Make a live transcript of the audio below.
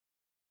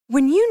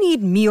When you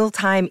need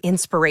mealtime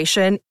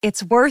inspiration,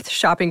 it's worth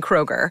shopping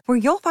Kroger, where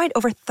you'll find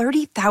over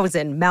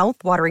 30,000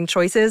 mouth-watering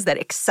choices that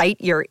excite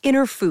your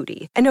inner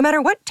foodie. And no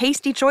matter what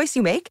tasty choice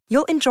you make,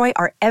 you'll enjoy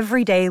our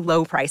everyday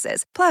low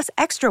prices, plus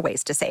extra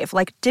ways to save,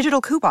 like digital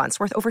coupons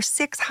worth over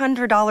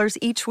 $600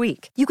 each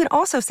week. You can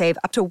also save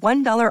up to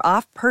 $1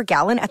 off per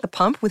gallon at the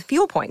pump with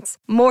fuel points.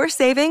 More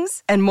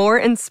savings and more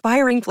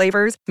inspiring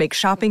flavors make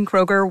shopping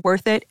Kroger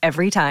worth it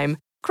every time.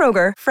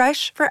 Kroger,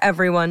 fresh for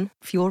everyone.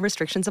 Fuel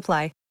restrictions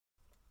apply.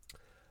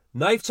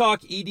 Knife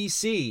Talk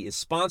EDC is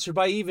sponsored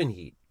by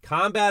Evenheat,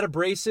 Combat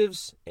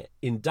Abrasives,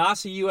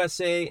 Indasa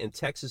USA, and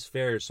Texas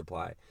Farrier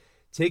Supply.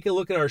 Take a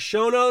look at our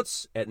show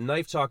notes at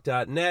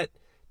knifetalk.net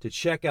to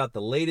check out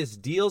the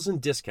latest deals and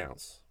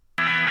discounts.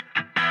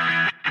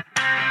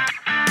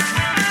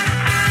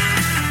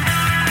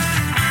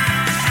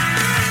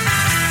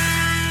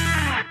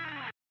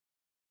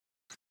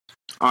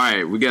 All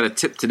right, we got a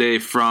tip today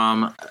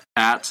from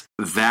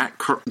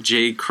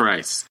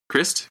 @J.Christ.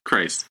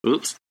 Christ.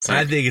 Oops. Sorry.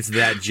 I think it's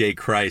that J.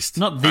 Christ.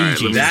 Not the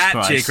Jesus that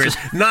Christ. J. Christ.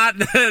 Not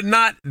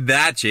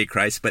that J.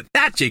 Christ, but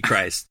that J.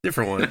 Christ.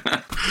 Different one.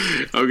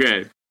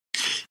 Okay.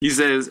 He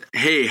says,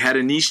 hey, had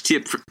a niche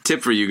tip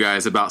for you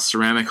guys about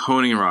ceramic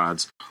honing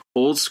rods.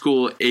 Old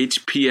school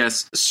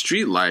HPS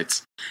street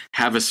lights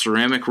have a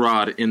ceramic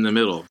rod in the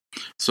middle.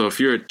 So if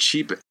you're a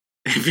cheap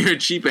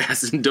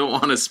ass and don't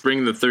want to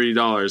spring the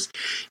 $30,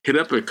 hit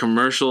up a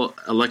commercial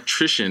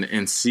electrician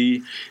and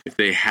see if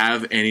they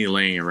have any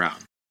laying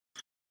around.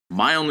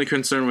 My only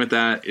concern with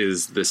that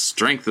is the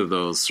strength of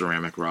those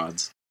ceramic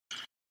rods.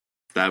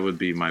 That would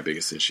be my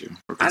biggest issue.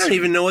 I don't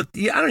even know what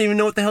the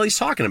hell he's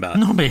talking about.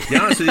 No, me. To be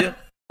honest with you.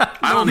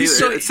 I don't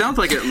either. It sounds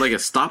like a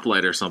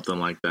stoplight or something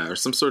like that, or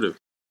some sort of.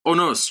 Oh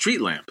no, a street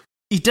lamp.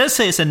 He does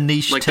say it's a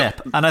niche Like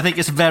tip, and I think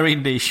it's very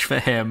niche for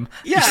him.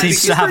 Yeah, he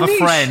seems to have a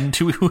friend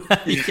who.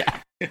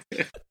 Yeah, that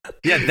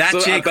J. But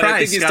I think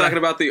Christ. he's talking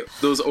about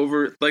those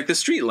over, like the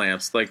street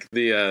lamps, like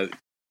they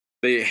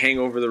hang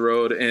over the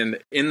road, and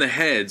in the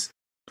heads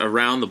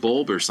around the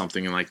bulb or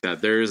something like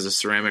that, there is a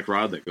ceramic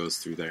rod that goes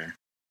through there.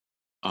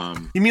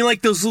 You mean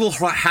like those little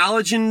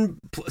halogen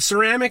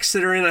ceramics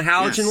that are in a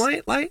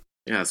halogen light?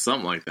 Yeah,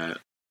 something like that.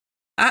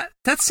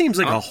 That seems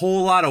like a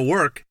whole lot of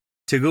work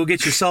to go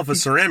get yourself a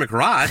ceramic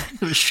rod.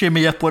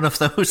 Shimmy up one of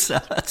those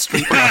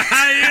street lights.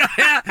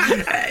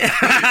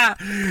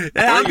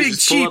 I'm being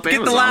cheap.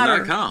 Get the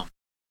ladder.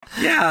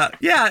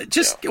 Yeah.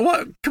 Just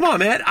come on,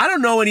 man. I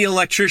don't know any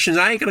electricians.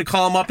 I ain't gonna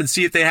call them up and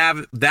see if they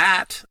have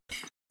that.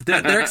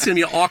 That's gonna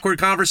be an awkward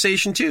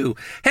conversation too.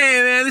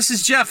 Hey, man, this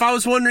is Jeff. I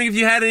was wondering if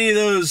you had any of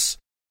those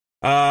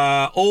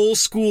old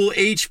school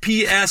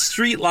HPS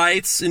street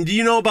lights, and do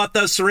you know about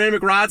those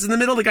ceramic rods in the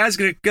middle? The guy's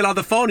gonna get on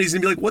the phone. He's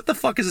gonna be like, "What the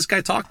fuck is this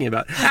guy talking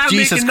about?"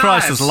 Jesus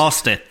Christ has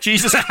lost it.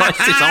 Jesus Christ,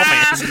 it's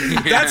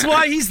obvious. That's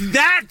why he's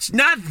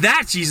not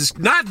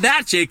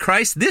that J.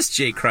 Christ. This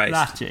J. Christ.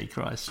 That J.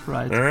 Christ,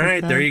 right? All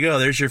right, there you go.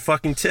 There's your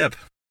fucking tip.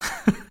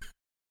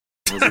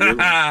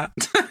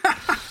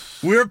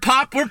 We're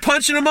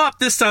punching him up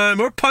this time.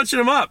 We're punching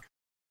him up.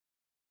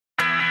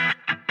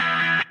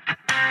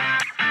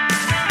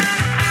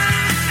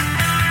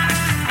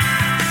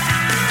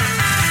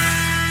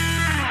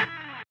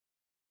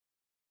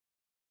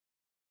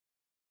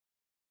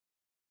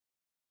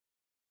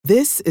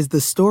 This is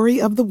the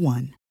story of the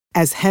one.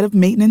 As head of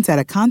maintenance at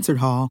a concert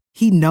hall,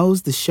 he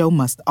knows the show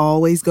must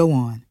always go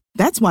on.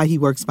 That's why he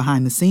works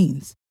behind the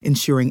scenes,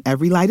 ensuring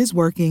every light is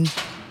working,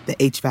 the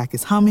HVAC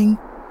is humming,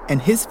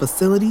 and his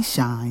facility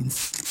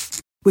shines.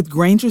 With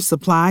Grainger's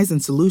supplies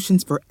and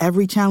solutions for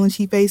every challenge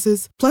he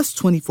faces, plus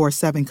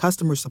 24/7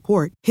 customer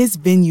support, his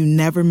venue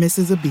never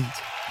misses a beat.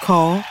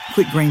 Call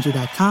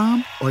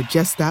quickgrainger.com or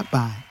just stop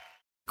by.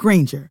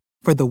 Grainger,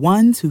 for the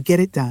ones who get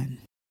it done.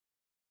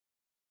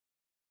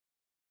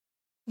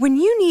 When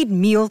you need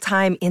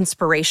mealtime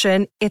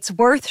inspiration, it's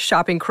worth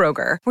shopping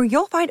Kroger, where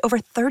you'll find over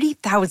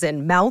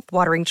 30,000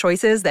 mouth-watering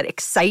choices that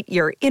excite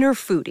your inner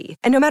foodie.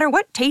 And no matter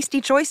what tasty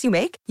choice you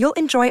make, you'll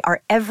enjoy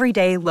our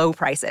everyday low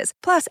prices,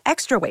 plus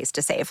extra ways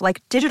to save,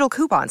 like digital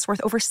coupons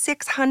worth over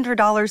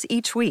 $600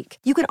 each week.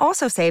 You can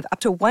also save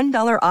up to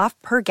 $1 off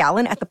per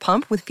gallon at the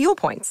pump with fuel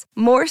points.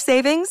 More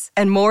savings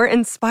and more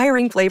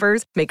inspiring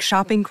flavors make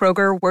shopping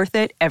Kroger worth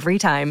it every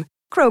time.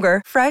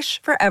 Kroger,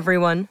 fresh for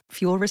everyone.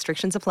 Fuel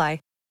restrictions apply.